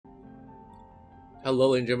Hello,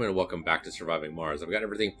 ladies and gentlemen, and welcome back to Surviving Mars. I've got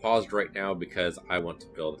everything paused right now because I want to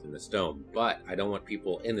build in this dome, but I don't want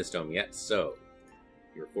people in this dome yet, so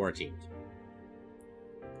you're quarantined.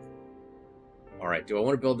 Alright, do I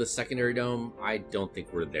want to build this secondary dome? I don't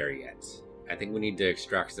think we're there yet. I think we need to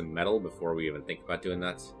extract some metal before we even think about doing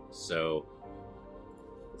that, so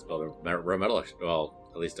let's build a metal,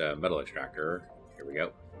 well, at least a metal extractor. Here we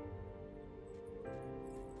go.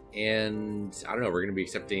 And, I don't know, we're going to be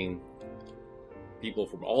accepting people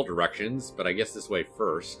from all directions, but I guess this way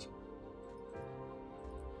first.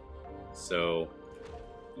 So,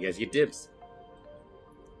 you guys get dibs.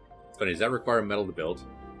 It's funny, does that require metal to build?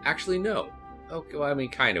 Actually, no. Okay, well, I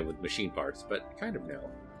mean, kind of with machine parts, but kind of no.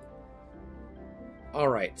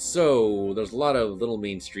 Alright, so there's a lot of little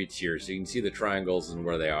main streets here, so you can see the triangles and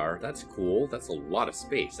where they are. That's cool. That's a lot of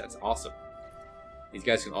space. That's awesome. These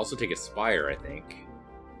guys can also take a spire, I think.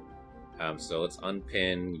 So let's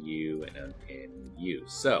unpin you and unpin you.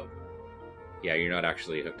 So, yeah, you're not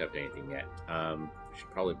actually hooked up to anything yet. We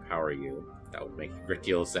should probably power you. That would make a great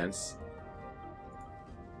deal of sense.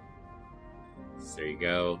 So there you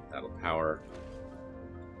go. That'll power.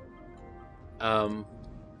 So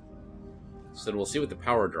then we'll see what the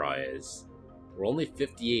power draw is. We're only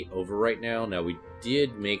 58 over right now. Now, we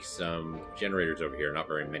did make some generators over here. Not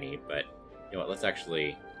very many, but you know what? Let's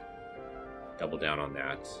actually double down on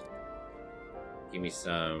that. Give me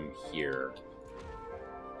some here.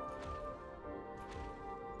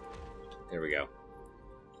 There we go.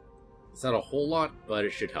 It's not a whole lot, but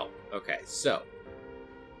it should help. Okay, so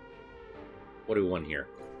what do we want here?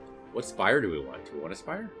 What spire do we want? Do we want a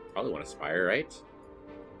spire? Probably want a spire, right?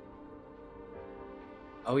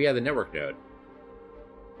 Oh yeah, the network node.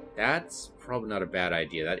 That's probably not a bad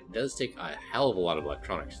idea. That does take a hell of a lot of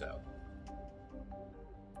electronics, though.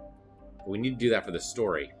 But we need to do that for the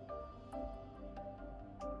story.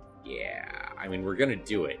 Yeah, I mean, we're gonna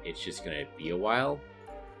do it. It's just gonna be a while.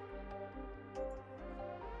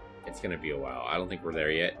 It's gonna be a while. I don't think we're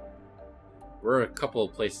there yet. We're a couple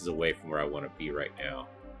of places away from where I want to be right now.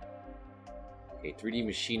 Okay, 3D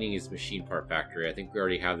machining is machine part factory. I think we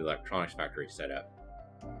already have the electronics factory set up.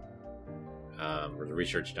 Or the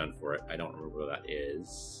research done for it. I don't remember where that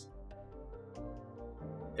is.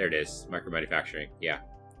 There it is. Micro manufacturing. Yeah.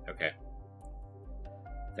 Okay.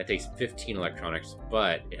 That takes 15 electronics,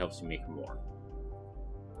 but it helps you make more.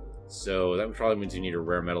 So that probably means you need a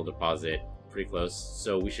rare metal deposit pretty close.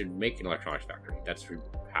 So we should make an electronics factory. That's what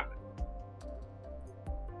happen.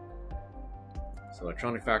 So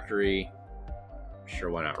electronic factory, sure,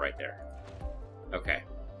 why not right there. Okay.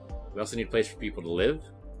 We also need a place for people to live.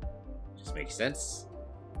 Just makes sense.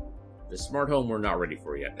 The smart home we're not ready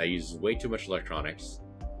for yet. That uses way too much electronics.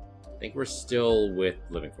 I think we're still with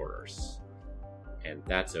living quarters. And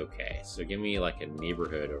that's okay. So give me like a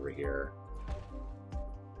neighborhood over here.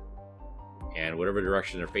 And whatever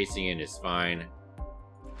direction they're facing in is fine.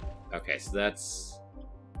 Okay, so that's...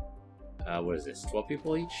 what is this? 12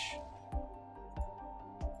 people each?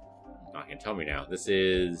 Not gonna tell me now. This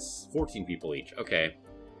is 14 people each. Okay.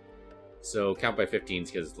 So count by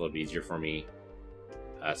 15s because it's a little bit easier for me.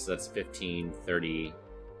 So that's 15, 30,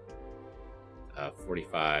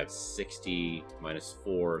 45, 60, minus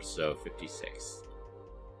 4, so 56.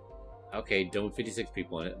 Okay, done with 56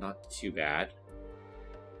 people in it. Not too bad.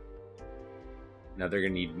 Now they're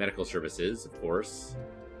going to need medical services, of course.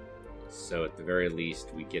 So at the very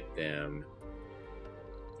least, we get them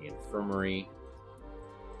the infirmary.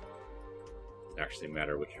 It doesn't actually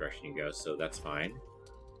matter which direction you go, so that's fine.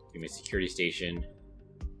 Give me a security station.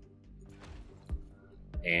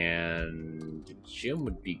 And the gym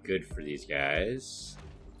would be good for these guys.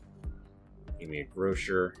 Give me a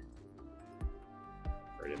grocer.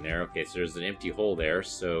 Right in there. Okay, so there's an empty hole there,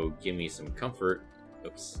 so give me some comfort.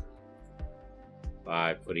 Oops.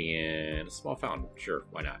 By putting in a small fountain. Sure,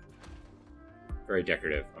 why not? Very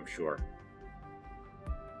decorative, I'm sure.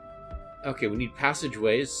 Okay, we need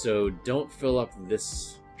passageways, so don't fill up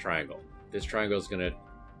this triangle. This triangle is going to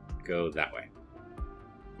go that way.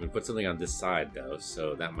 I'm going to put something on this side, though,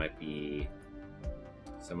 so that might be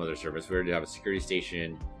some other service. We already have a security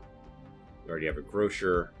station. We already have a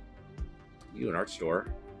grocer. You an art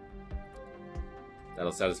store.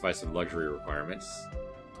 That'll satisfy some luxury requirements.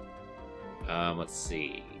 Let's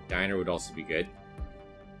see. Diner would also be good.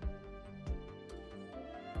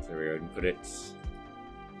 So there we go. And put it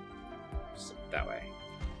that way.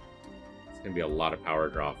 It's going to be a lot of power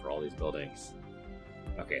draw for all these buildings.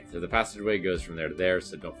 Okay, so the passageway goes from there to there,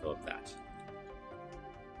 so don't fill up that.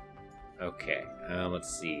 Okay,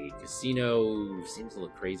 let's see. Casino seems a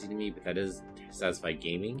little crazy to me, but that does satisfy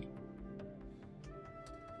gaming.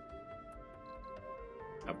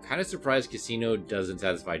 kind of surprised casino doesn't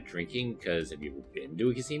satisfy drinking, because have you been to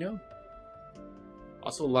a casino?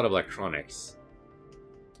 Also a lot of electronics.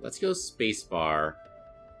 Let's go spacebar.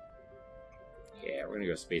 Yeah, we're gonna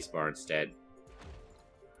go spacebar instead.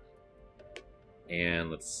 And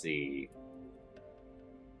let's see.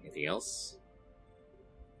 Anything else?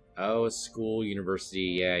 Oh, school,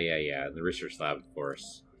 university, yeah. The research lab, of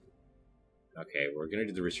course. Okay, we're gonna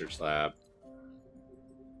do the research lab.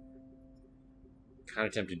 Kind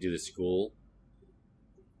of tempted to do the school.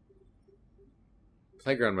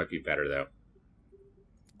 Playground might be better, though.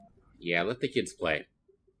 Yeah, let the kids play.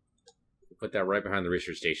 We'll put that right behind the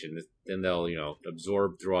research station. Then they'll, you know,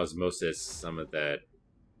 absorb through osmosis some of that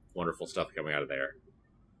wonderful stuff coming out of there.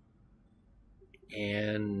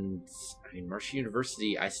 And, I mean, Martian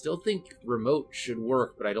University, I still think remote should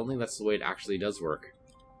work, but I don't think that's the way it actually does work.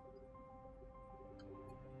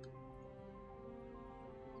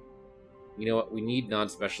 You know what? We need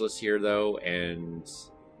non-specialists here, though, and...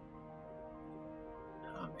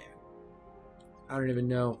 oh, man. I don't even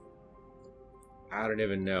know.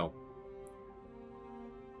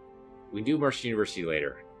 We do Martian University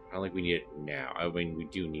later. I don't think we need it now. I mean, we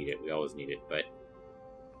do need it. We always need it, but...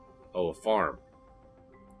 oh, a farm.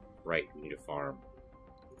 Right, we need a farm.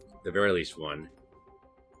 At the very least one.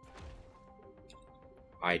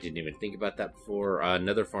 I didn't even think about that before.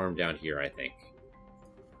 Another farm down here, I think.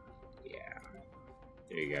 Yeah.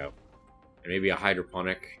 There you go. And maybe a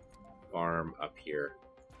hydroponic farm up here.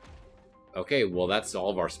 Okay, well that's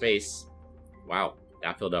all of our space. Wow,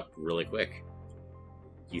 that filled up really quick.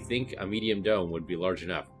 You think a medium dome would be large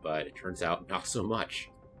enough, but it turns out not so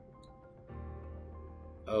much.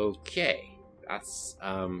 Okay. That's,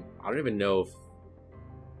 I don't even know if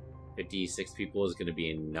 56 people is going to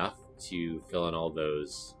be enough to fill in all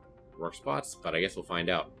those work spots, but I guess we'll find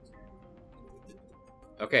out.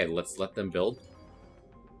 Okay, let's let them build.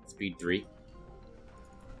 Speed 3.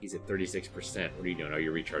 He's at 36%. What are you doing? Oh,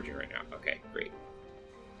 you're recharging right now. Okay, great.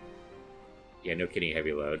 Yeah, no kidding,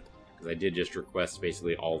 heavy load. Because I did just request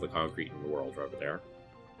basically all the concrete in the world over there.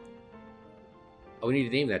 Oh, we need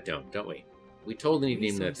to name that dome, don't we? We totally need to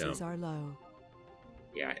name that dome. Resources are low.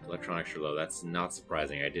 Yeah, electronics are low. That's not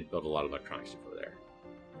surprising. I did build a lot of electronics stuff over there.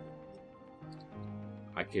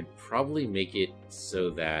 I could probably make it so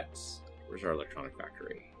that... where's our electronic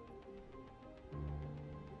factory?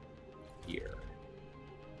 Here.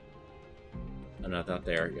 Oh, no, not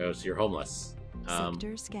there. Oh, so you're homeless.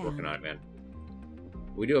 Sector scan. Working on it, man.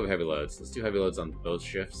 We do have heavy loads. Let's do heavy loads on both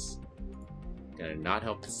shifts. Gonna not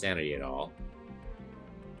help the sanity at all.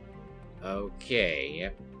 Okay,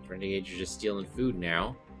 yep. Renegades are just stealing food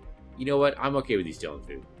now. You know what? I'm okay with you stealing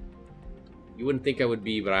food. You wouldn't think I would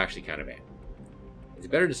be, but I actually kind of am. It's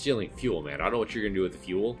better than stealing fuel, man. I don't know what you're going to do with the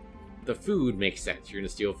fuel. The food makes sense. You're going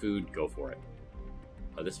to steal food, go for it.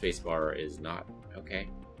 Oh, this space bar is not... okay.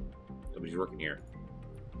 Nobody's working here.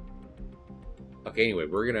 Okay, anyway,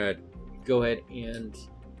 we're going to go ahead and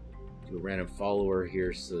do a random follower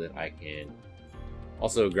here so that I can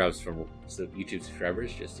also grab some YouTube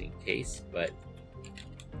subscribers just in case, but...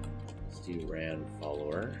 do rand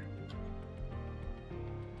follower.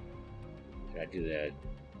 Did I do that?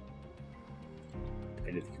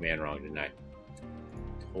 I did the command wrong, didn't I?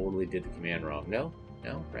 Totally did the command wrong. No,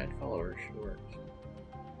 rand follower should work.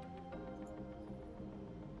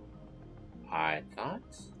 I thought.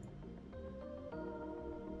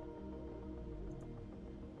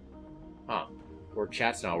 Huh. Or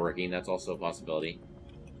chat's not working. That's also a possibility.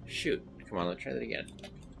 Shoot. Come on, let's try that again.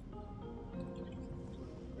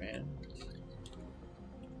 Rand.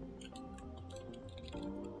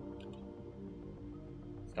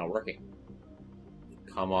 It's not working.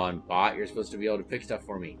 Come on, bot. You're supposed to be able to pick stuff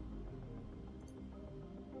for me.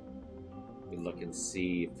 Let me look and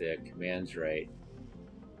see if the command's right.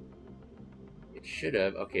 It should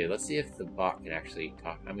have. Okay, let's see if the bot can actually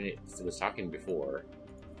talk. I mean, it was talking before.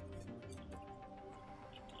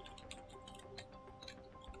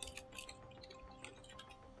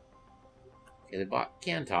 Okay, the bot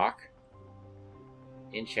can talk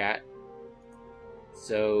in chat.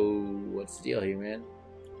 So, what's the deal here, man?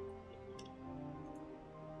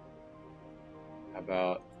 How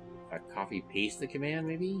about if I copy paste the command,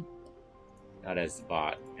 maybe? Not as the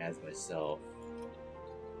bot, as myself.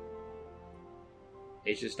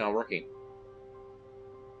 It's just not working.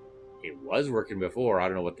 It was working before. I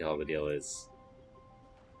don't know what the hell the deal is.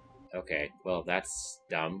 Okay, well, that's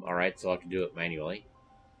dumb. Alright, so I'll have to do it manually.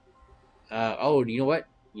 Oh, you know what?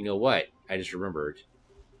 You know what? I just remembered.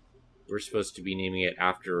 We're supposed to be naming it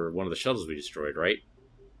after one of the shuttles we destroyed, right?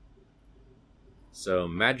 So,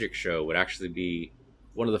 Magic Show would actually be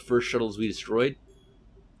one of the first shuttles we destroyed.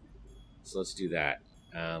 So let's do that.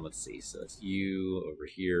 Let's see. So it's you over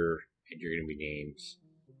here, and you're going to be named.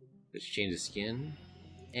 Let's change the skin.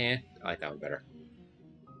 I like that one better.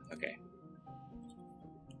 Okay.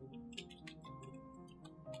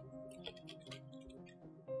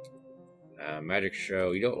 Magic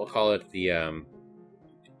show. You know what we'll call it? The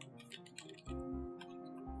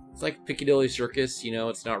it's like Piccadilly Circus. You know,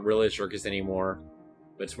 it's not really a circus anymore,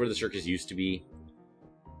 but it's where the circus used to be.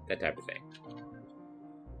 That type of thing.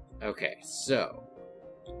 Okay, so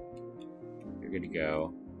you're good to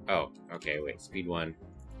go. Oh, okay. Wait, speed 1.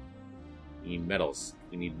 We need medals.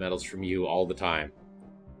 We need medals from you all the time.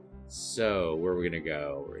 So where are we gonna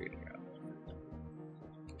go? Where are we gonna go?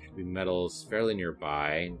 Should be medals fairly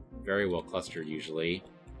nearby. Very well clustered usually.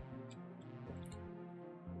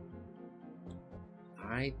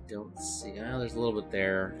 I don't see. Oh, there's a little bit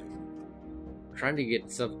there. I'm trying to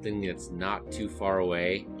get something that's not too far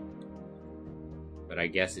away, but I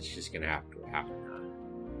guess it's just gonna have to happen.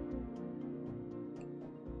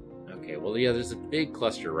 Okay. Well, yeah. There's a big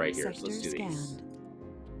cluster right here, so let's do these.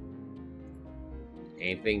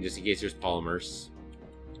 Anything just in case there's polymers.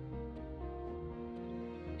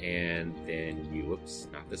 And then you, whoops,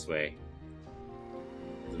 not this way.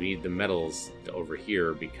 We need the metals to over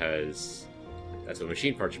here because that's what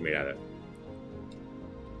machine parts are made out of.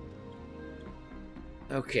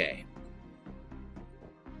 Okay.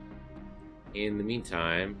 In the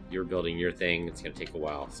meantime, you're building your thing. It's going to take a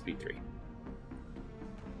while. Speed 3.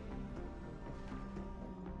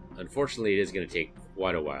 Unfortunately, it is going to take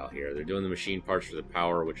quite a while here. They're doing the machine parts for the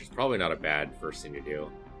power, which is probably not a bad first thing to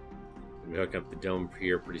do. We're hooking up the dome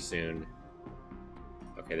here pretty soon.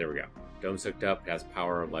 Okay, there we go. Dome's hooked up, it has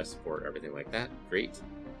power, life support, everything like that. Great.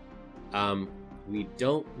 We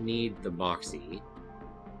don't need the Moxie.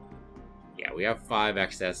 Yeah, we have 5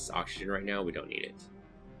 excess oxygen right now. We don't need it.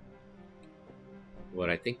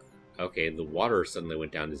 What I think... Okay, the water suddenly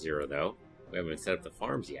went down to 0, though. We haven't set up the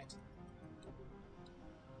farms yet.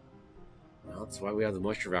 Well, that's why we have the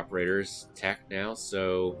moisture evaporators tech now,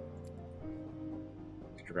 so...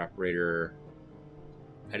 evaporator.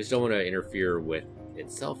 I just don't want to interfere with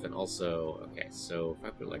itself, and also, okay, so if I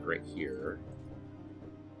put it like right here,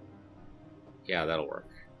 yeah, that'll work.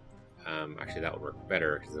 Actually, that would work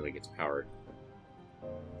better because then it gets powered.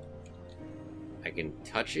 I can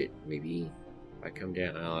touch it, maybe. If I come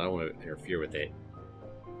down, oh, I don't want to interfere with it.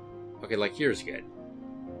 Okay, like here's good.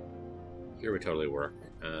 Here would totally work.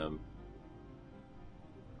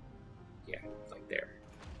 Yeah, like there.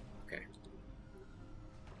 Okay.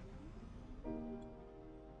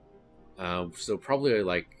 So probably,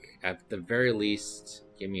 like, at the very least,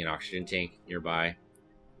 give me an oxygen tank nearby.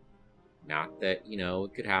 Not that, you know,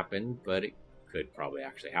 it could happen, but it could probably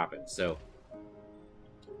actually happen. So,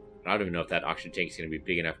 I don't even know if that oxygen tank is going to be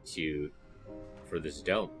big enough for this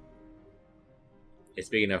dome. It's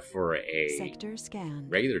big enough for a sector scan.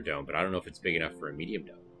 Regular dome, but I don't know if it's big enough for a medium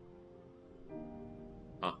dome.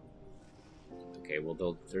 Huh. Okay, well,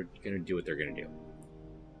 they're going to do what they're going to do.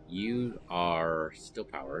 You are still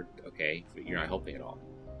powered. Okay, but you're not helping at all.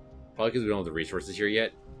 Probably because we don't have the resources here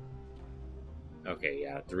yet. Okay,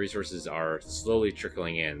 yeah, the resources are slowly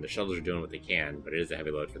trickling in. The shuttles are doing what they can, but it is a heavy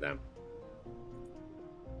load for them.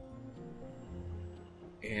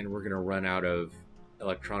 And we're going to run out of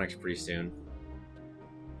electronics pretty soon.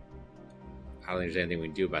 I don't think there's anything we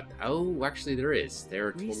can do about that. Oh, actually there is.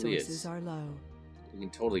 There totally is. Resources are low. We can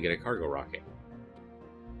totally get a cargo rocket.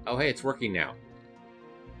 Oh, hey, it's working now.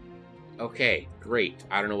 Okay, great.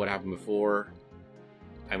 I don't know what happened before.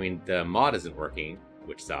 I mean, the mod isn't working,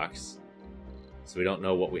 which sucks. So we don't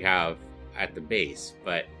know what we have at the base,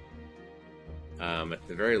 but at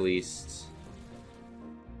the very least...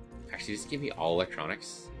 Actually, just give me all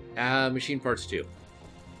electronics. Machine parts too.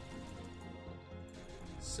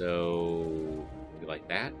 So, like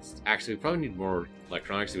that. Actually, we probably need more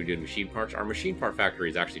electronics than we do in machine parts. Our machine part factory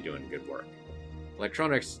is actually doing good work.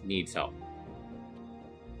 Electronics needs help.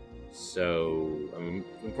 So, I mean,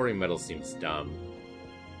 importing metal seems dumb.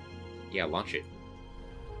 Yeah, launch it.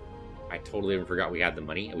 I totally even forgot we had the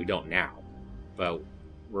money, and we don't now. But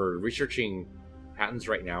we're researching patents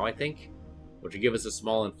right now, I think, which will give us a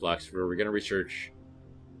small influx where we're going to research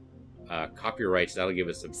copyrights. That'll give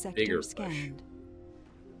us a Sector bigger scanned. push.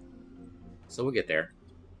 So we'll get there.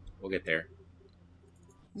 We'll get there.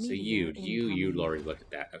 So Media you'd incoming. already looked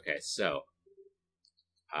at that. Okay, so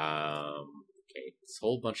okay, this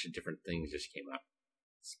whole bunch of different things just came up.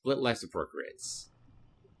 Split life support grids.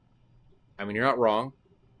 I mean, you're not wrong.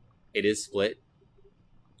 It is split.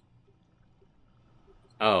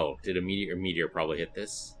 Oh, did a meteor probably hit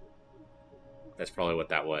this? That's probably what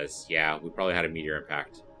that was. Yeah, we probably had a meteor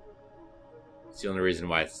impact. It's the only reason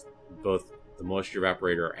why it's both the moisture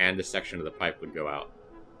evaporator and a section of the pipe would go out.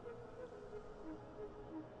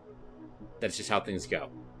 That's just how things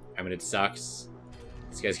go. I mean, it sucks.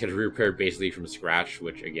 This guy's got to be repaired basically from scratch,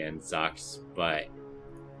 which again sucks, but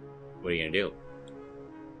what are you gonna do?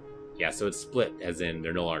 Yeah, so it's split, as in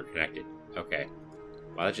they're no longer connected. Okay.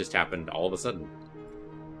 Wow, that just happened all of a sudden.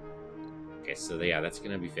 Okay, so yeah, that's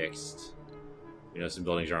gonna be fixed. We know some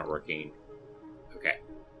buildings aren't working. Okay.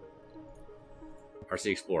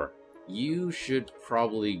 RC Explorer. You should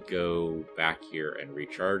probably go back here and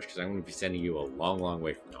recharge, because I'm going to be sending you a long, long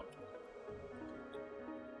way from home.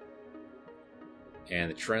 And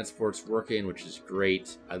the transport's working, which is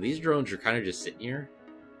great. These drones are kind of just sitting here.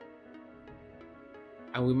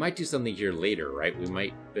 And we might do something here later, right? We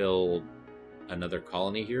might build another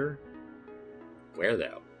colony here. Where,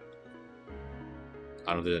 though?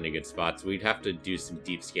 I don't know if there's any good spots. We'd have to do some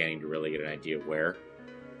deep scanning to really get an idea of where.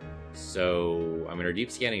 So, I mean, our deep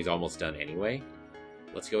scanning is almost done anyway.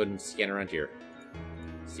 Let's go ahead and scan around here.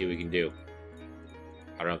 See what we can do.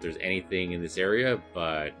 I don't know if there's anything in this area,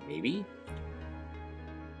 but maybe?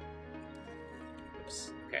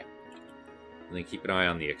 Oops, okay. And then keep an eye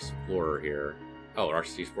on the Explorer here. Oh, our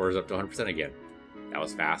RC Explorer's up to 100% again. That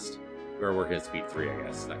was fast. We're working at speed 3, I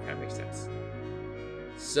guess. That kind of makes sense.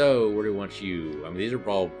 So, where do we want you? I mean, these are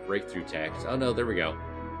all breakthrough techs. Oh, no, there we go.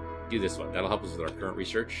 Do this one. That'll help us with our current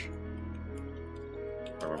research.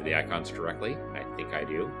 If I remember the icons correctly. I think I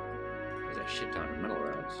do. There's a shit ton of metal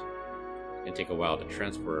around. It's gonna take a while to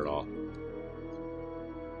transport it all.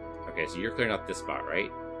 Okay, so you're clearing out this spot,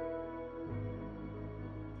 right?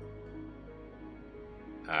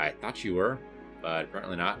 I thought you were, but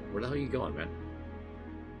apparently not. Where the hell are you going, man?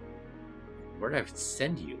 Where did I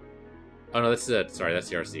send you? Oh no, that's the sorry, that's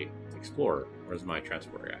the RC. It's Explorer. Where's my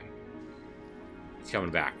transporter guy? He's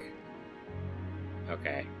coming back.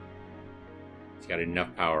 Okay. He's got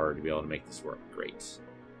enough power to be able to make this work. Great.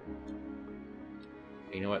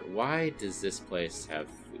 You know what? Why does this place have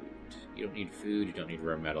food? You don't need food. You don't need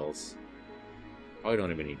rare metals. Probably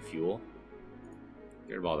don't even need fuel.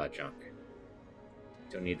 Get rid of all that junk.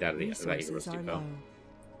 Don't need that at that University depot.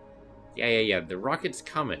 Yeah. The rocket's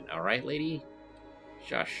coming. All right, lady?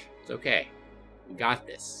 Shush. It's okay. We got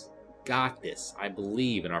this. Got this. I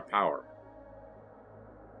believe in our power.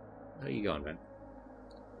 Where are you going, man?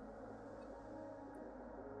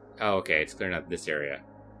 Oh, okay. It's clearing out this area.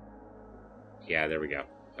 Yeah, there we go.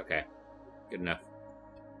 Okay. Good enough.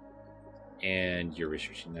 And you're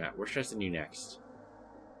researching that. Where should I send you next?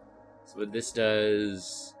 So what this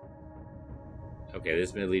does... Okay,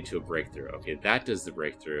 this may lead to a breakthrough. Okay, that does the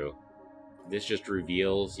breakthrough. This just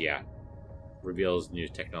reveals... Yeah. Reveals new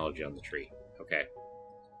technology on the tree. Okay.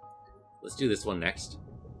 Let's do this one next.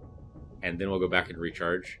 And then we'll go back and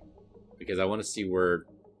recharge. Because I want to see where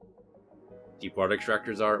deep water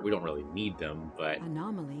extractors are. We don't really need them, but...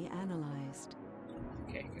 Anomaly analyzed.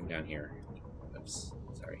 Okay, come down here. Oops,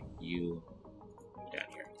 sorry. You down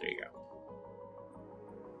here. There you go.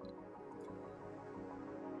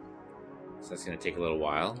 So that's going to take a little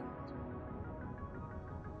while.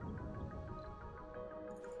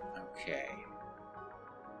 Okay.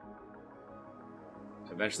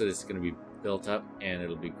 Eventually this is going to be built up and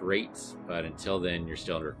it'll be great, but until then you're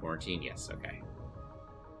still under quarantine. Yes, okay.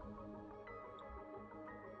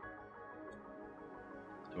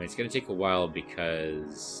 I mean, it's going to take a while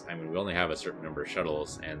because, I mean, we only have a certain number of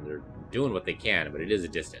shuttles and they're doing what they can, but it is a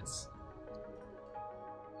distance.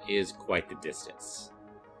 It is quite the distance.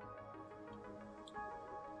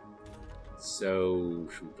 So,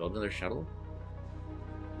 should we build another shuttle?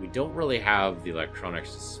 We don't really have the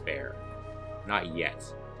electronics to spare. Not yet.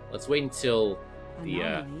 Let's wait until the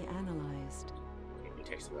Anomaly analyzed. Okay, new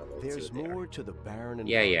text available. There's more to the barren and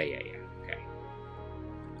Yeah. Okay.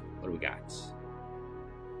 What do we got?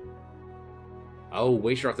 Oh,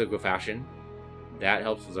 waste rock liquefaction. That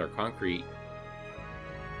helps with our concrete.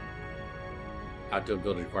 Outdoor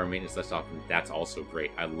buildings require maintenance less often. That's also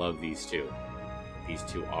great. I love these two. These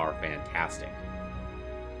two are fantastic.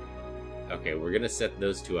 Okay, we're gonna set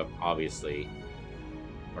those two up, obviously.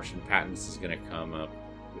 Martian patents is gonna come up,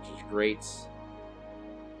 which is great.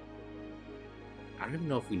 I don't even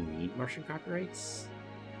know if we need Martian copyrights.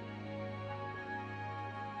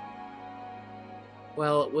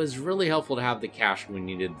 Well, it was really helpful to have the cache when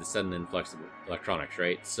we needed the sudden influx of electronics,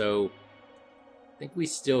 right? So, I think we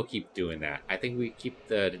still keep doing that. I think we keep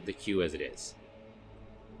the queue as it is.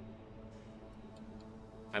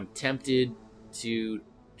 I'm tempted to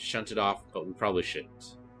shunt it off, but we probably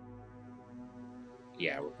shouldn't.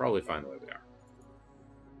 Yeah, we're probably fine the way we are.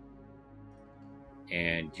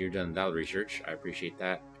 And you're done without research. I appreciate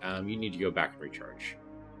that. You need to go back and recharge.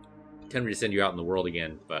 tempted to send you out in the world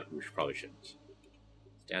again, but we probably shouldn't.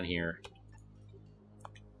 It's down here.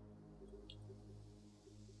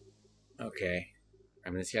 Okay. I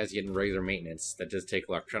mean, this guy's getting regular maintenance. That does take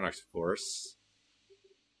electronics, of course.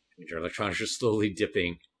 Our electronics are slowly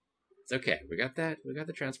dipping. It's okay. We got that. We got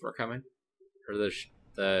the transport coming. Or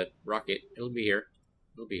the rocket. It'll be here.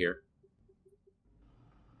 It'll be here.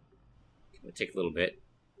 It'll take a little bit.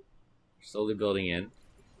 Slowly building in.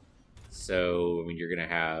 So, I mean, you're going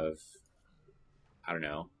to have... I don't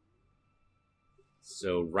know.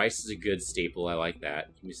 So, rice is a good staple. I like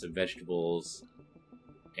that. Give me some vegetables.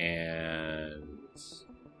 And...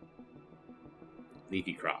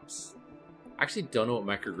 leafy crops. I actually don't know what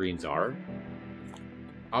microgreens are.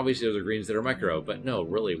 Obviously, those are greens that are micro, but no,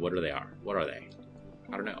 really, what are they? What are they?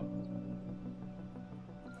 I don't know.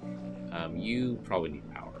 You probably need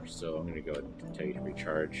power, so I'm going to go ahead and tell you to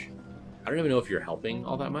recharge. I don't even know if you're helping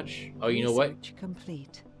all that much. Oh, you know what? Research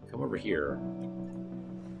complete. Come over here.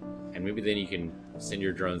 And maybe then you can send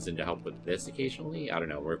your drones in to help with this occasionally? I don't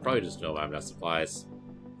know. We're probably just don't have enough supplies.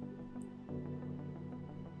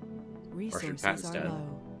 Resources are done.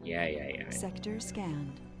 low. Yeah. Sector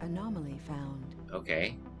scanned. Anomaly found.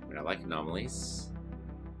 Okay. I mean, I like anomalies.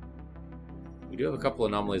 We do have a couple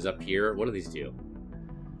anomalies up here. What do these do?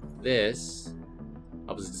 This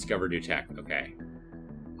helps us discover new tech. Okay.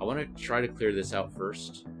 I want to try to clear this out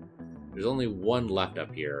first. There's only one left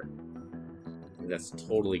up here. I think that's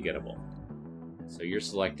totally gettable. So you're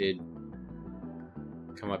selected.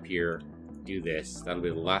 Come up here. Do this. That'll be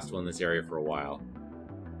the last one in this area for a while.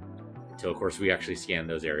 Until, of course, we actually scan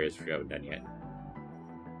those areas, which we haven't done yet.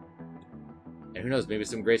 And who knows, maybe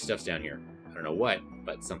some great stuff's down here. I don't know what,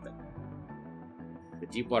 but something. The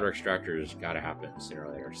deep water extractor's got to happen sooner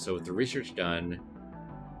or later. So with the research done,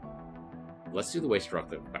 let's do the waste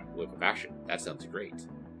rock liquefaction. That sounds great.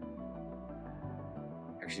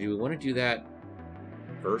 Actually, do we want to do that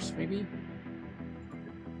first, maybe?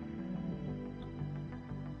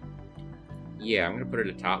 Yeah, I'm going to put it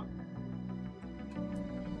at the top.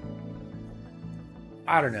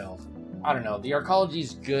 I don't know. The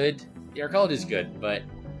arcology's good. The arcology's good, but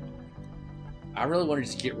I really want to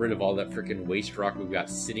just get rid of all that freaking waste rock we've got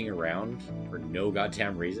sitting around for no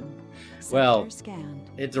goddamn reason. Well,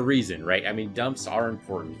 it's a reason, right? I mean, dumps are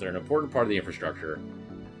important. They're an important part of the infrastructure.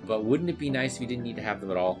 But wouldn't it be nice if we didn't need to have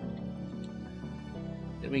them at all?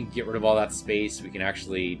 Then we can get rid of all that space. We can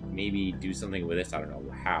actually maybe do something with this. I don't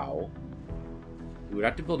know how. We would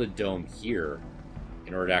have to build a dome here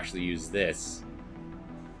in order to actually use this.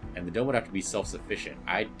 And the dome would have to be self-sufficient.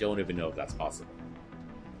 I don't even know if that's possible.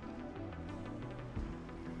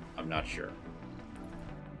 I'm not sure.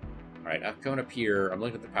 Alright, I'm coming up here. I'm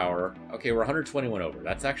looking at the power. Okay, we're 121 over.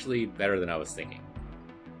 That's actually better than I was thinking.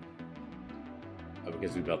 Oh,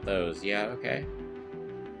 because we built those. Yeah, okay.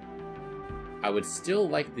 I would still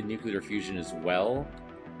like the nuclear fusion as well.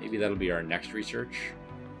 Maybe that'll be our next research.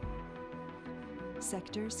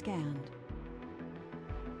 Sector scanned.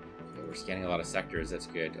 We're scanning a lot of sectors. That's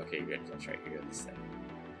good. Okay, good. That's right. You're doing this thing.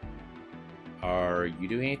 Are you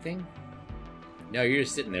doing anything? No, you're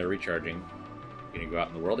just sitting there recharging. You're gonna go out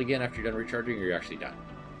in the world again after you're done recharging, or you're actually done?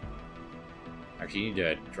 Actually, you need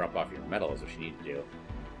to drop off your metal is what you need to do.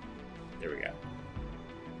 There we go.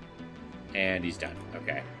 And he's done.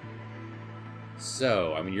 Okay.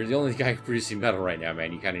 So, I mean, you're the only guy producing metal right now,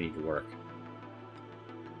 man. You kind of need to work.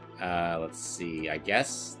 Let's see. I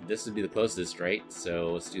guess this would be the closest, right?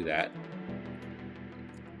 So let's do that.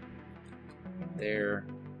 There.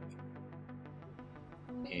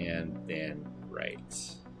 And then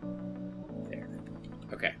right there.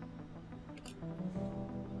 Okay.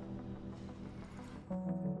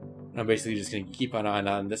 I'm basically just going to keep an eye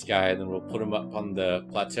on this guy, and then we'll put him up on the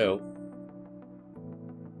plateau.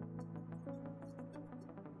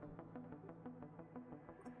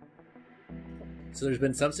 So there's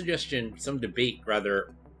been some suggestion, some debate,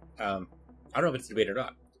 rather. I don't know if it's debate or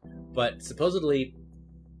not, but supposedly,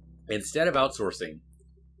 instead of outsourcing,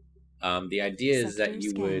 the idea is that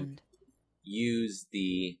you would use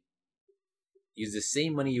the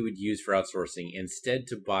same money you would use for outsourcing instead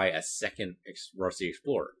to buy a second RC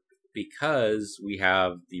Explorer, because we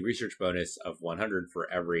have the research bonus of 100 for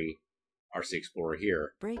every RC Explorer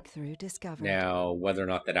here. Breakthrough discovered. Now, whether or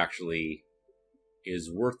not that actually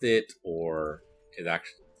is worth it, or it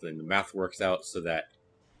actually the math works out so that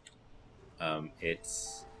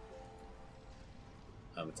it's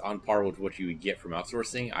on par with what you would get from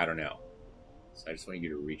outsourcing, I don't know. So I just want you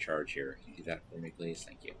to recharge here. Can you do that for me, please?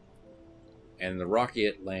 Thank you. And the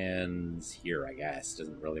rocket lands here, I guess.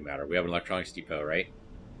 Doesn't really matter. We have an electronics depot, right?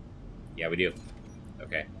 Yeah, we do.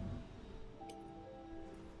 Okay.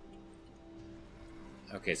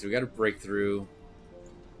 Okay, so we got a breakthrough.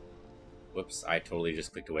 Whoops, I totally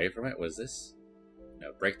just clicked away from it. What is this?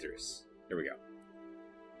 No, breakthroughs. Here we go.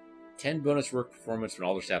 10 bonus work performance when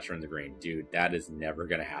all their stats are in the green. Dude, that is never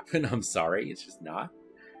going to happen. I'm sorry. It's just not.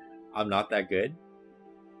 I'm not that good.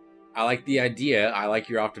 I like the idea. I like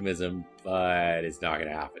your optimism, but it's not going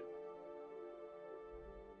to happen.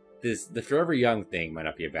 The Forever Young thing might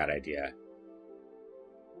not be a bad idea.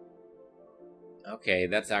 Okay,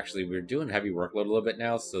 that's actually... We're doing heavy workload a little bit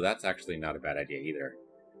now, so that's actually not a bad idea either.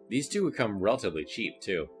 These two would come relatively cheap,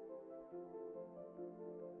 too.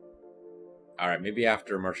 Alright, maybe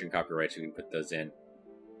after Martian copyrights we can put those in.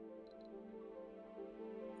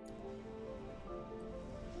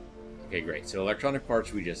 Okay, great. So electronic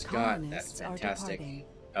parts we just got. That's fantastic.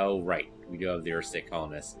 Oh, right. We do have the Earth-State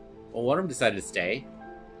colonists. Well, one of them decided to stay.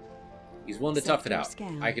 He's willing to tough it out.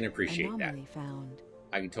 I can appreciate that.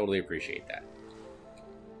 I can totally appreciate that.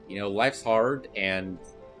 You know, life's hard, and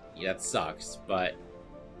yeah, that sucks, but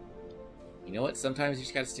you know what? Sometimes you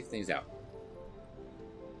just gotta stick things out.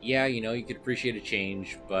 Yeah, you know, you could appreciate a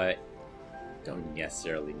change, but don't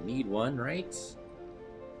necessarily need one, right?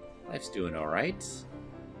 Life's doing alright.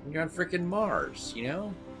 You're on frickin' Mars, you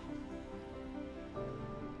know?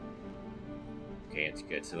 Okay, it's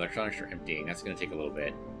good. So electronics are emptying. That's gonna take a little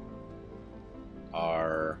bit.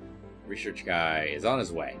 Our research guy is on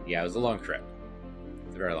his way. Yeah, it was a long trip.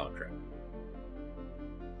 It's a very long trip.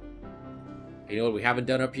 You know what we haven't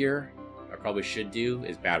done up here? I probably should do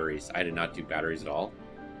is batteries. I did not do batteries at all.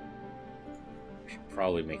 We should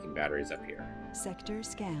probably be making batteries up here. Sector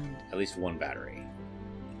scanned. At least one battery.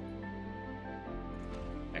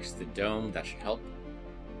 Next to the dome, that should help.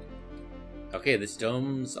 Okay, this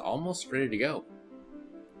dome's almost ready to go.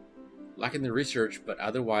 Lacking the research, but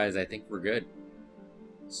otherwise I think we're good.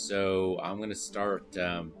 So I'm going to start,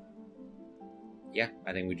 yeah,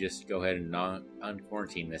 I think we just go ahead and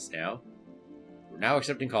unquarantine this now. We're now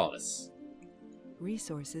accepting colonists.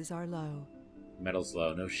 Resources are low. Metal's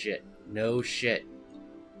low. No shit. No shit.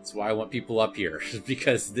 That's why I want people up here,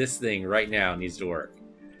 because this thing right now needs to work.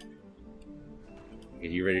 Okay,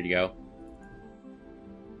 you ready to go?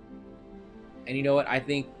 And you know what? I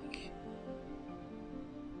think...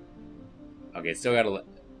 Okay, still got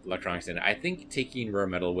electronics in it. I think taking rare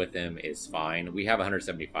metal with him is fine. We have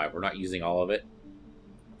 175. We're not using all of it.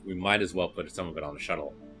 We might as well put some of it on the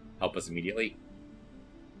shuttle. Help us immediately.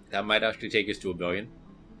 That might actually take us to 1 billion.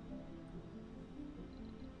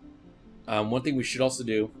 One thing we should also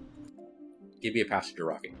do, give me a passenger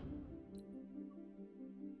rocket.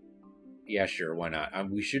 Yeah, sure, why not?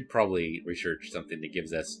 We should probably research something that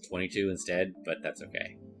gives us 22 instead, but that's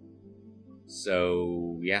okay.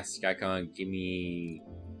 So, yeah, SkyCon, give me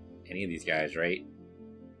any of these guys, right?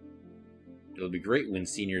 It'll be great when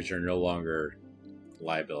seniors are no longer a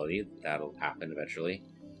liability. That'll happen eventually.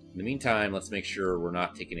 In the meantime, let's make sure we're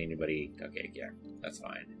not taking anybody... Okay, yeah, that's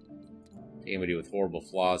fine. Take anybody with horrible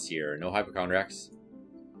flaws here. No hypochondriacs.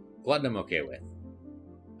 Glutton I'm okay with.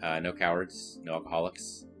 No cowards. No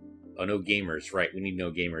alcoholics. Oh, no gamers. Right, we need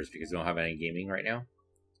no gamers because we don't have any gaming right now.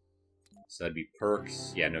 So that'd be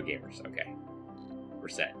perks. Yeah, no gamers. Okay. We're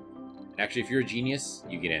set. Actually, if you're a genius,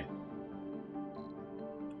 you get in.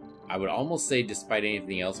 I would almost say despite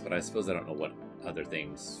anything else, but I suppose I don't know what other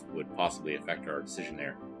things would possibly affect our decision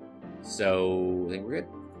there. So, I think we're good.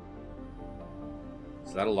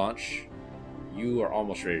 So that'll launch. You are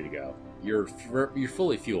almost ready to go. You're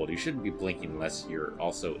fully fueled. You shouldn't be blinking unless you're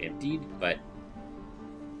also emptied, but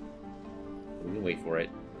we can wait for it.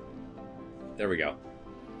 There we go.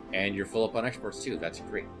 And you're full up on exports too. That's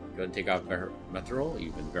great. Go ahead and take off Methrol.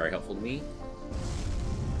 You've been very helpful to me,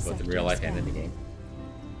 both in real life and in the game.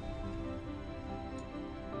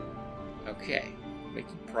 Okay,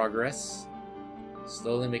 making progress.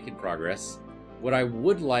 Slowly making progress. What I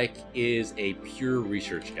would like is a pure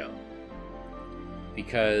research dome.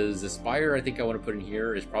 Because the spire I think I want to put in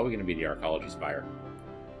here is probably going to be the archaeology spire.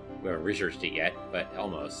 We haven't researched it yet, but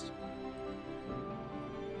almost.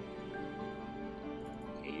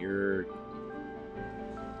 Okay, you're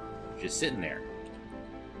just sitting there.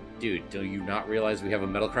 Dude, do you not realize we have a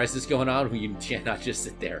metal crisis going on? You cannot just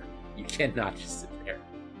sit there. You cannot just sit there.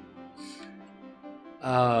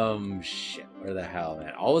 Shit, where the hell,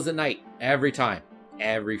 man? Always at night. Every time.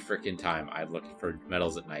 Every freaking time I'm looking for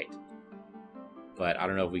metals at night. But I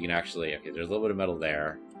don't know if we can actually... Okay, there's a little bit of metal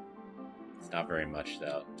there. It's not very much,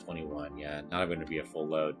 though. 21, yeah. Not going to be a full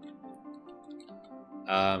load.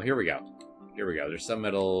 Here we go. Here we go. There's some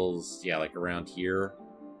metals, yeah, like around here.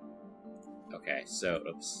 Okay, so...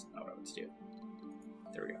 Oops. Not what I want to do.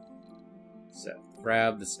 There we go. So,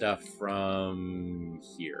 grab the stuff from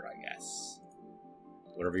here, I guess.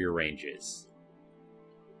 Whatever your range is.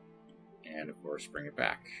 And, of course, bring it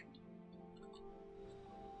back.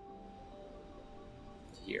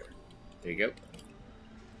 Here. There you go.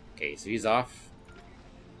 Okay, so he's off.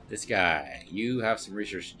 This guy, you have some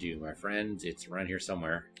research to do, my friend. It's around here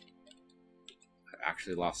somewhere. I've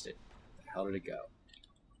actually lost it. Where the hell did it go?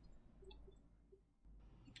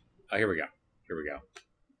 Oh, here we go. Here we go.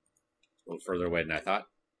 A little further away than I thought.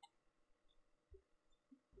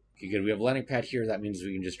 Okay, good. We have a landing pad here. That means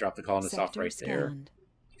we can just drop the colonists off right there.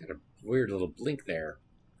 Got a weird little blink there.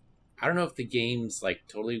 I don't know if the game's like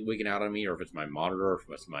totally wigging out on me, or if it's my monitor, or if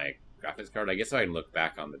it's my graphics card. I guess I can look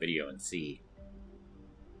back on the video and see.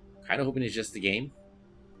 Kind of hoping it's just the game.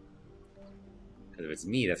 Because if it's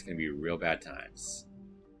me, that's going to be real bad times.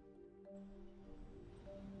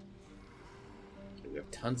 Okay, we have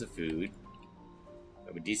tons of food. We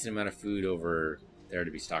have a decent amount of food over there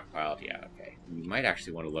to be stockpiled. Yeah, okay. We might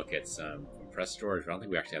actually want to look at some compressed storage. I don't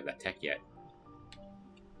think we actually have that tech yet.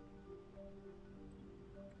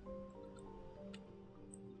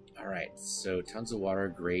 Alright, so tons of water,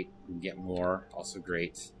 great. We can get more, also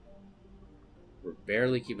great. We're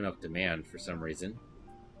barely keeping up demand for some reason.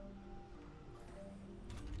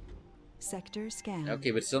 Sector scan.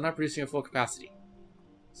 Okay, but still not producing at full capacity.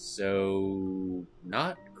 So,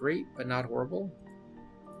 not great, but not horrible.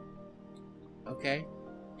 Okay.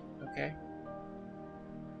 Okay.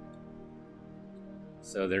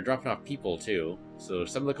 So they're dropping off people, too. So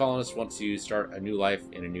some of the colonists want to start a new life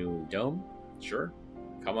in a new dome. Sure.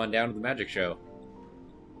 Come on down to the magic show.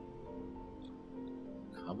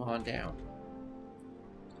 Come on down.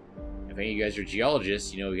 If any of you guys are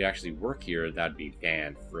geologists, you know, you could actually work here, that'd be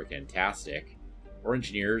fan-frickin-tastic. Or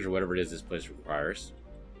engineers, or whatever it is this place requires.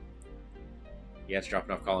 Yeah, it's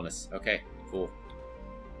dropping off colonists. Okay, cool.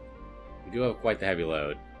 We do have quite the heavy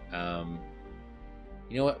load.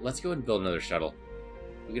 You know what? Let's go ahead and build another shuttle.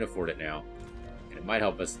 We can afford it now. And it might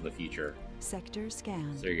help us in the future. Sector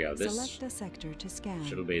scan. So there you go. This Select a sector to scan.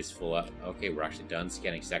 shuttle bay is full up. Okay, we're actually done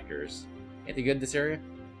scanning sectors. Anything good in this area?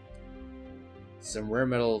 Some rare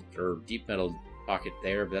metal or deep metal pocket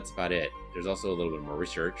there, but that's about it. There's also a little bit more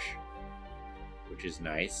research, which is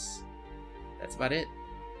nice. That's about it.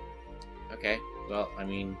 Okay, well, I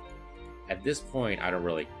mean, at this point, I don't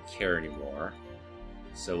really care anymore.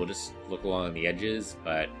 So we'll just look along the edges,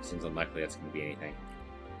 but it seems unlikely that's going to be anything.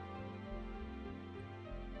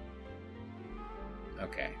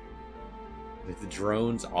 Okay. The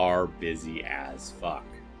drones are busy as fuck.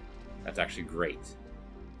 That's actually great.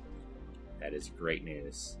 That is great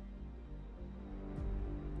news.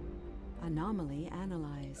 Anomaly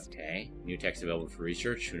analyzed. Okay. New techs available for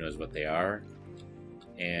research. Who knows what they are.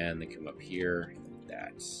 And they come up here.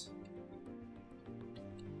 That's...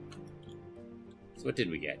 So what did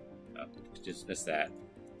we get? Oh, just missed that.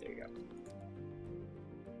 There you go.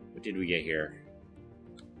 What did we get here?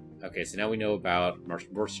 Okay, so now we know about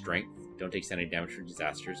more strength. Don't take any damage from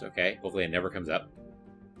disasters. Okay, hopefully it never comes up.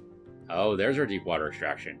 Oh, there's our deep water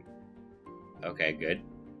extraction. Okay, good.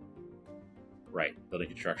 Right, building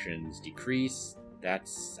constructions decrease.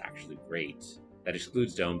 That's actually great. That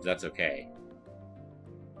excludes domes, that's okay.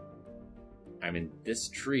 I mean, this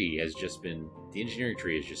tree has just been... The engineering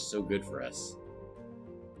tree is just so good for us.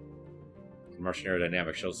 Martian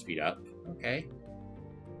aerodynamics shall speed up. Okay.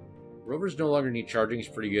 Rovers no longer need charging, is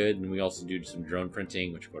pretty good, and we also do some drone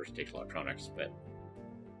printing, which of course takes electronics, but...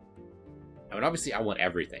 I mean, obviously I want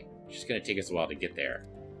everything. It's just going to take us a while to get there.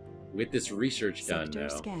 With this research done, though...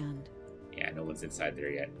 Scanned. Yeah, no one's inside there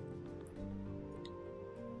yet.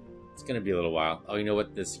 It's going to be a little while. Oh, you know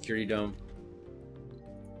what? The security dome...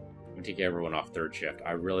 I'm going to take everyone off third shift.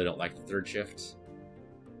 I really don't like the third shift.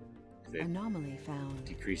 Anomaly found.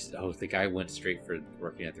 Decreased. Oh, the guy went straight for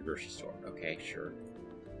working at the grocery store. Okay, sure.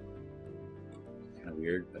 Kind of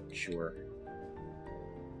weird, but sure.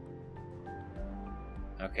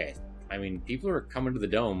 Okay. I mean, people are coming to the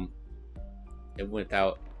dome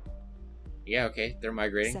without... Yeah, okay. They're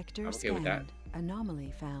migrating. Sector I'm okay scanned. with that.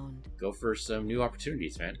 Anomaly found. Go for some new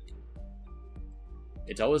opportunities, man.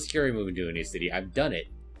 It's always scary moving to a new city. I've done it.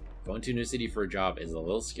 Going to a new city for a job is a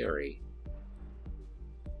little scary.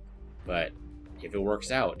 But if it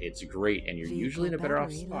works out, it's great, and you're usually in a better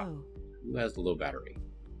off spot. Low. Who has the low battery?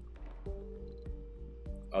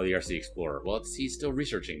 Oh, the RC Explorer. Well, he's still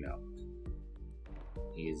researching, though.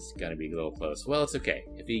 He's gonna be a little close. Well, it's okay.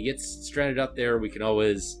 If he gets stranded up there, we can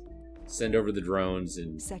always send over the drones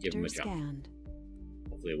and give him a jump. Scanned.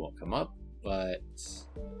 Hopefully it won't come up, but...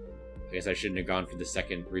 I guess I shouldn't have gone for the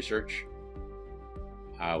second research.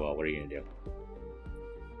 Ah, well, what are you gonna do?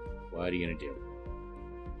 What are you gonna do?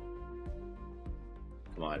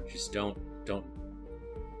 Come on, just don't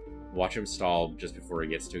watch him stall just before he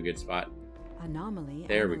gets to a good spot. Anomaly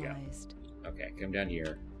there analyzed. We go. Okay, come down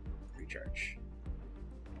here. Recharge.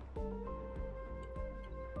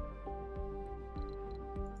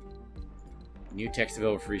 New text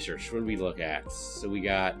available for research. What do we look at? So we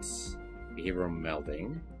got behavioral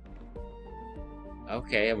melding.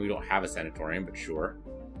 Okay, and we don't have a sanatorium, but sure.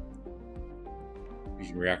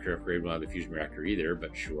 Fusion reactor upgrade. We don't have the fusion reactor either,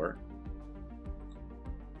 but sure.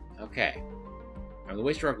 Okay. The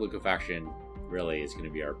waste rock liquefaction really is going to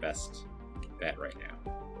be our best bet right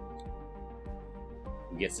now.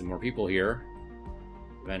 We get some more people here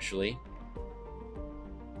eventually.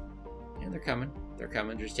 And they're coming. They're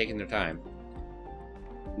coming, just taking their time.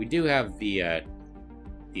 We do have the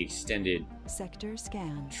extended sector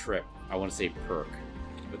scan trip. I want to say perk,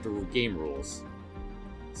 but the game rules.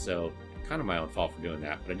 So kind of my own fault for doing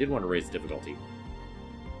that, but I did want to raise the difficulty.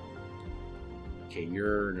 Okay,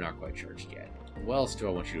 you're not quite charged yet. What else do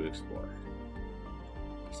I want you to explore?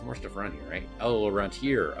 There's some more stuff around here, right? Oh, around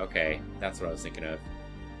here. Okay, that's what I was thinking of.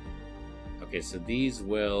 Okay, so these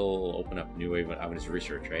will open up new avenues of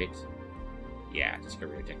research, right? Yeah,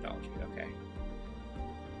 discovery of technology. Okay.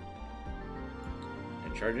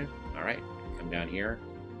 And charging. All right, come down here.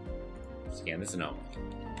 Scan this anomaly.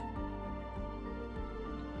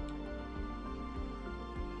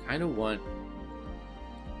 Kind of want.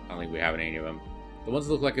 I don't think we have any of them. The ones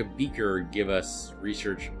that look like a beaker give us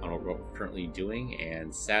research on what we're currently doing,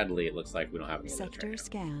 and sadly, it looks like we don't have any of those right sector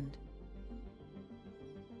scanned.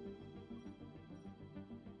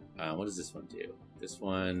 What does this one do? This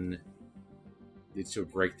one leads to a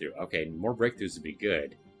breakthrough. Okay, more breakthroughs would be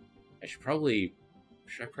good. Should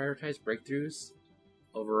I prioritize breakthroughs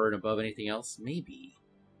over and above anything else? Maybe.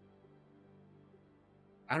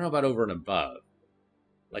 I don't know about over and above.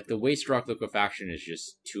 Like, the waste rock liquefaction is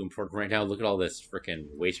just too important right now. Look at all this frickin'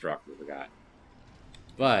 waste rock we got.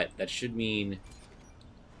 But that should mean...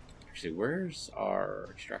 Actually, where's our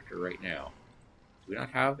extractor right now? Do we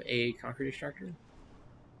not have a concrete extractor?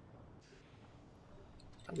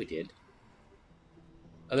 Oh, we did.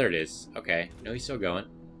 Oh, there it is. Okay. No, he's still going.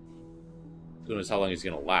 Who knows how long he's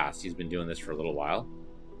going to last. He's been doing this for a little while.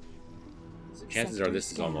 So chances sector are this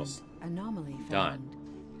is almost anomaly done. found.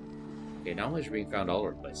 Okay, anomalies are being found all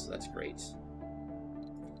over the place, so that's great.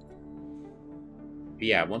 But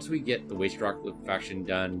yeah, once we get the waste rock liquefaction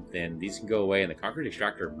done, then these can go away, and the concrete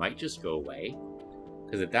extractor might just go away.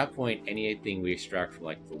 Because at that point, anything we extract from,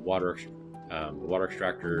 like, the water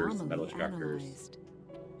extractors, the metal extractors,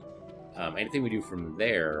 anything we do from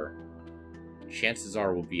there, chances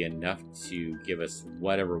are will be enough to give us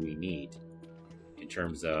whatever we need in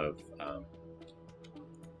terms of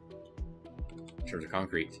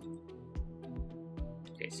concrete.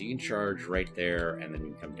 Okay, so you can charge right there, and then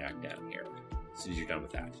you can come back down here as soon as you're done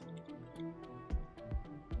with that.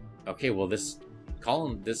 Okay, well, this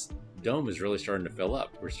dome is really starting to fill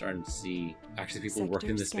up. We're starting to see actually people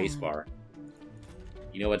working the space bar.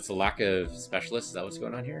 You know what? It's a lack of specialists. Is that what's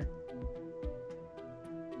going on here?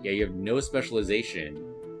 Yeah, you have no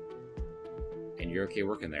specialization, and you're okay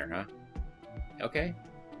working there, huh? Okay.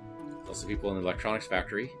 Also, people in the electronics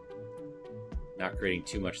factory. Not creating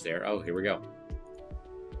too much there. Oh, here we go.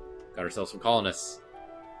 Got ourselves some colonists.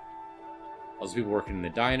 Also, people working in the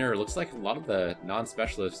diner. It looks like a lot of the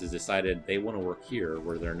non-specialists has decided they want to work here,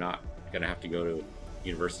 where they're not going to have to go to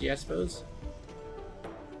university, I suppose.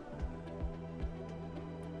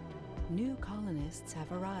 New colonists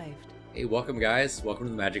have arrived. Hey, welcome, guys. Welcome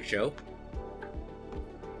to the Magic Show.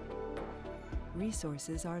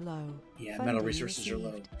 Resources are low. Yeah, Funding metal resources are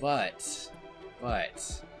low, but...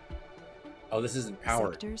 Oh, this isn't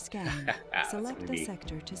powered. Sector scan. Select a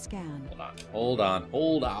sector to scan. Hold on.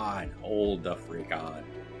 Hold the freak on.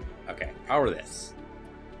 Okay, power this.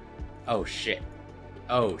 Oh, shit.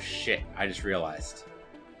 I just realized.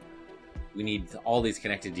 We need all these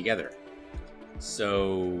connected together.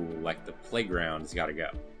 So, like, the playground's gotta go.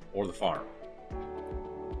 Or the farm.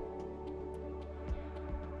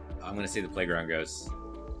 I'm gonna say the playground goes.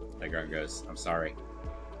 I'm sorry,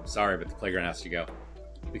 but the playground has to go.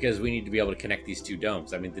 Because we need to be able to connect these two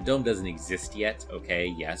domes. I mean, the dome doesn't exist yet. Okay,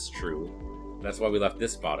 yes, true. That's why we left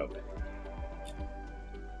this spot open.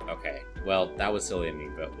 Okay, well, that was silly of me,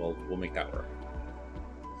 but we'll make that work.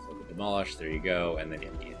 So the demolish, there you go, and then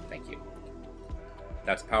empty it. Thank you.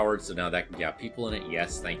 That's powered, so now that can have people in it.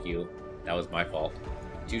 Yes, thank you. That was my fault.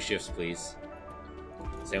 2 shifts, please.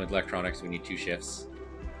 Same with electronics, we need 2 shifts.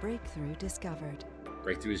 Breakthrough discovered.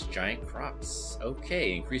 Breakthroughs, giant crops.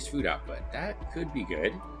 Okay, increased food output. That could be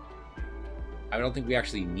good. I don't think we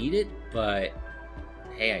actually need it, but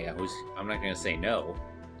hey, I'm not going to say no.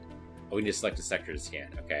 Oh, we need to select a sector to scan.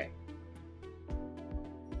 Okay.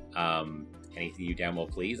 Anything you damn well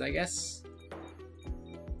please, I guess?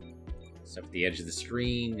 Stuff at the edge of the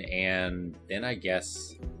screen, and then I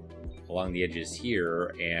guess along the edges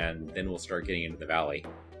here, and then we'll start getting into the valley.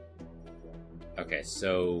 Okay,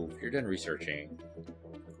 so if you're done researching,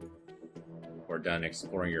 or done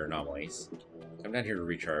exploring your anomalies, come down here to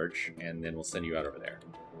recharge, and then we'll send you out over there.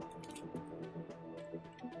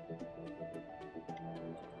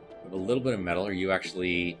 We have a little bit of metal. Are you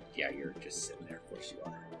actually... Yeah, you're just sitting there. Of course you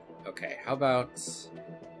are. Okay, how about...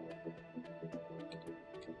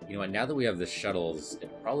 You know what, now that we have the shuttles,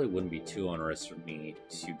 it probably wouldn't be too onerous for me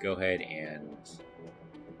to go ahead and...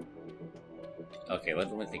 Okay,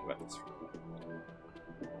 let me think about this.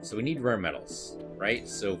 So we need rare metals, right?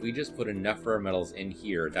 So if we just put enough rare metals in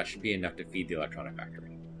here, that should be enough to feed the electronic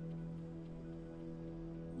factory.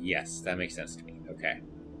 Yes, that makes sense to me. Okay.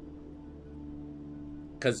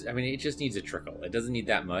 Because, I mean, it just needs a trickle. It doesn't need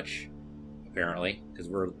that much, apparently, because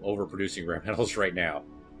we're overproducing rare metals right now.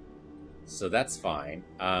 So that's fine.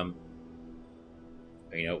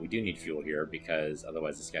 You know, we do need fuel here, because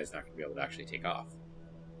otherwise this guy's not going to be able to actually take off.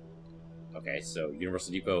 Okay, so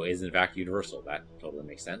Universal Depot is in fact universal. That totally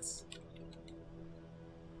makes sense.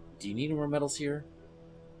 Do you need more metals here?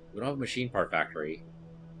 We don't have a machine part factory.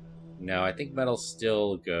 No, I think metals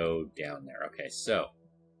still go down there. Okay, so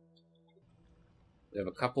we have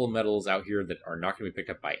a couple of metals out here that are not going to be picked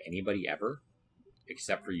up by anybody ever,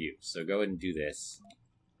 except for you. So go ahead and do this.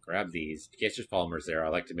 Grab these. In case there's polymers there, I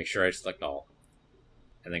like to make sure I select all.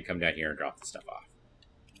 And then come down here and drop the stuff off.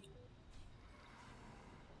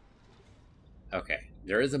 Okay,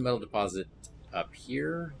 there is a metal deposit up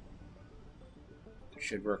here.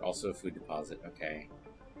 Should work. Also a food deposit. Okay.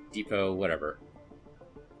 Depot, whatever.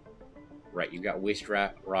 Right, you've got waste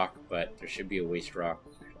rock, but there should be a waste rock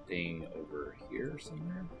thing over here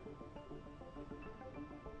somewhere.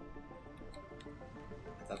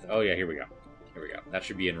 I thought oh yeah, here we go. Here we go. That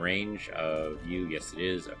should be in range of you. Yes, it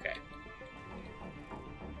is. Okay.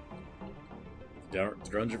 The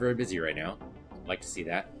drones are very busy right now. I'd like to see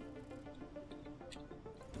that.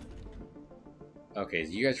 Okay,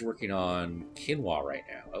 so you guys are working on quinoa right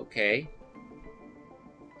now. Okay.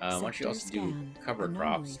 Why don't you also do cover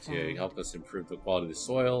crops to help us improve the quality of the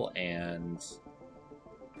soil and...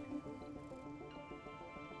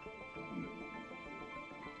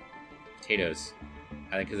 Potatoes.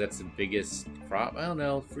 I think because that's the biggest crop. I don't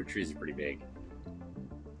know. Fruit trees are pretty big.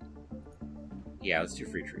 Yeah, let's do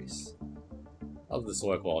fruit trees. Love the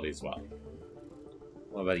soil quality as well.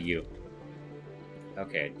 What about you?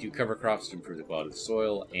 Okay, do cover crops to improve the quality of the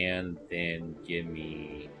soil, and then give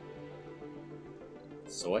me...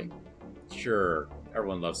 soy? Sure,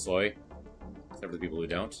 everyone loves soy, except for the people who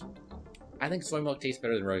don't. I think soy milk tastes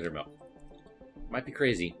better than regular milk. Might be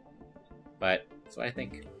crazy, but that's what I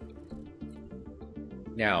think.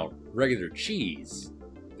 Now, regular cheese,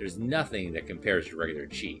 there's nothing that compares to regular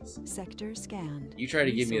cheese. Sector scanned. You try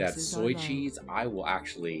to give me that soy cheese, I will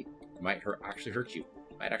actually... might actually hurt you.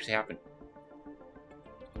 Might actually happen.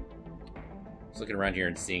 Just looking around here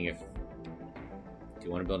and seeing if... Do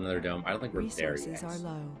you want to build another dome? I don't think we're there yet. Resources are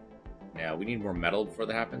low. Now, we need more metal before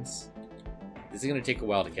that happens. This is going to take a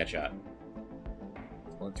while to catch up.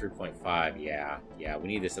 It's only 3.5, yeah. Yeah, we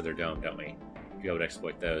need this other dome, don't we? To be able to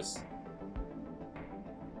exploit those.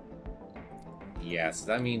 Yeah, so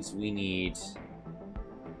that means we need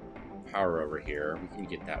power over here. We can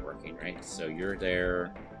get that working, right? So you're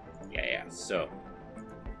there. Yeah. So,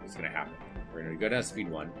 what's going to happen? We're going to go down to speed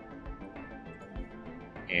 1.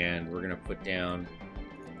 And we're going to put down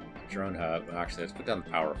a drone hub. Actually, let's put down the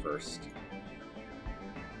power first.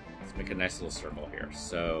 Let's make a nice little circle here.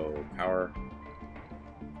 So, power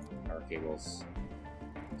cables.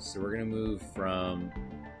 So we're going to move from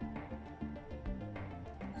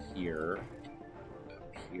here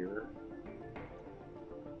up here.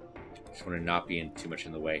 Just want to not be in too much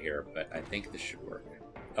in the way here, but I think this should work.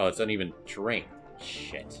 Oh, it's uneven terrain.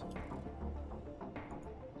 Shit.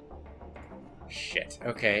 Shit.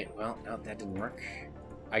 Okay, well, no, that didn't work.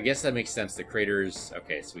 I guess that makes sense. The craters...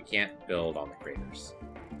 Okay, so we can't build on the craters.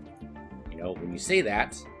 You know, when you say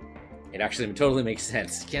that, it actually totally makes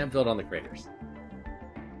sense. You can't build on the craters.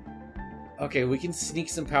 Okay, we can sneak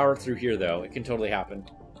some power through here, though. It can totally happen.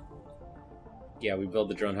 Yeah, we build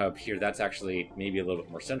the drone hub here. That's actually maybe a little bit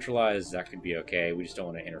more centralized. That could be okay. We just don't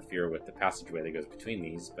want to interfere with the passageway that goes between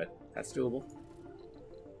these, but that's doable.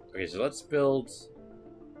 Okay, so let's build...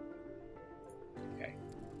 Okay,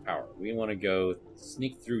 power. We want to go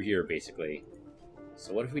sneak through here, basically.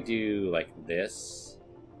 So what if we do like this?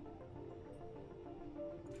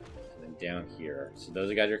 And then down here. So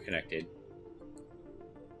those guys are connected.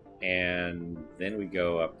 And then we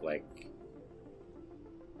go up like...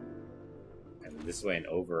 And this way and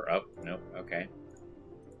over, up. Nope, okay.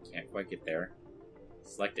 Can't quite get there.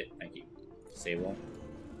 Select it. Thank you. Disable.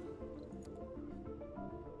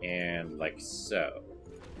 And like so.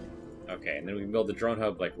 Okay, and then we can build the drone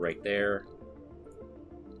hub like right there.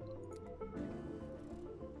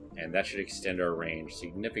 And that should extend our range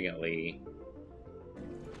significantly.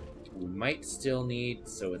 We might still need,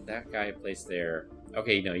 so with that guy placed there...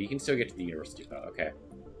 Okay, no, you can still get to the Universal Depot. Okay.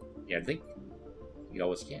 Yeah, I think you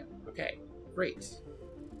always can. Okay, great.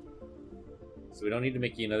 So we don't need to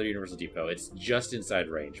make you another Universal Depot. It's just inside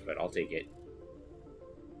range, but I'll take it.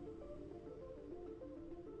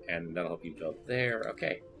 And that'll help you build there.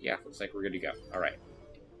 Okay, yeah, looks like we're good to go. Alright.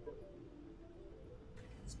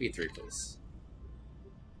 Speed 3, please.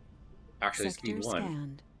 Actually, Sector speed 1.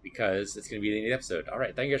 scanned. Because it's going to be the end of the episode.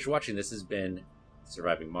 Alright, thank you guys for watching. This has been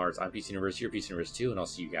Surviving Mars. I'm Piece Universe, you're Piece Universe 2, and I'll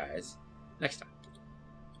see you guys next time.